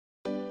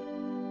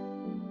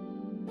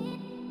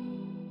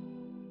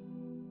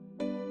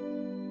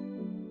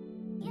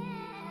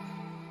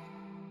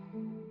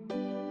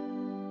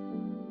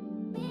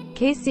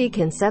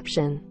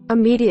Concepcion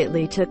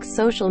immediately took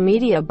social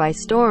media by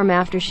storm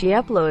after she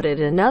uploaded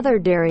another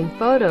daring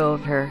photo of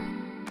her.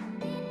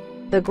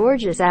 The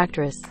gorgeous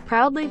actress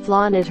proudly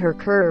flaunted her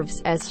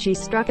curves as she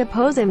struck a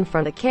pose in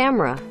front of the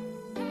camera.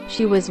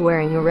 She was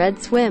wearing a red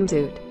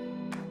swimsuit.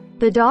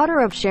 The daughter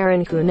of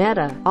Sharon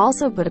Cuneta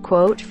also put a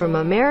quote from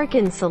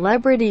American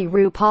celebrity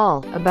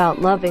RuPaul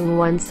about loving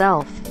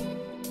oneself.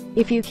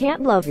 "If you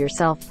can't love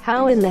yourself,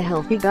 how in the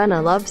hell you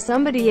gonna love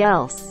somebody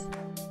else?"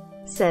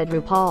 said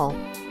RuPaul.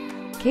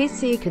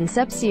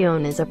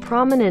 Concepcion is a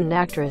prominent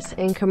actress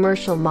and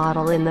commercial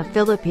model in the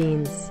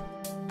Philippines.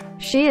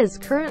 She is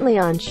currently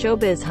on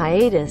showbiz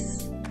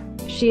hiatus.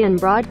 She and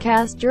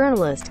broadcast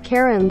journalist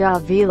Karen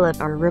Davila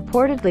are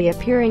reportedly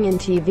appearing in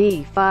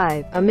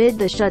TV5 amid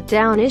the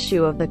shutdown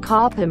issue of the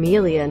Ka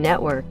Pamilya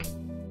network.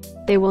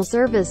 They will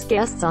serve as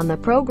guests on the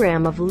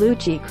program of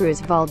Luchi Cruz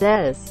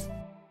Valdez.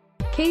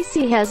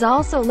 Casey has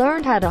also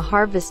learned how to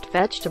harvest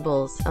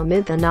vegetables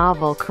amid the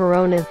novel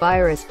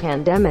coronavirus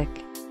pandemic.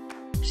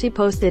 She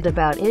posted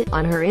about it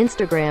on her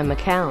Instagram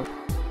account.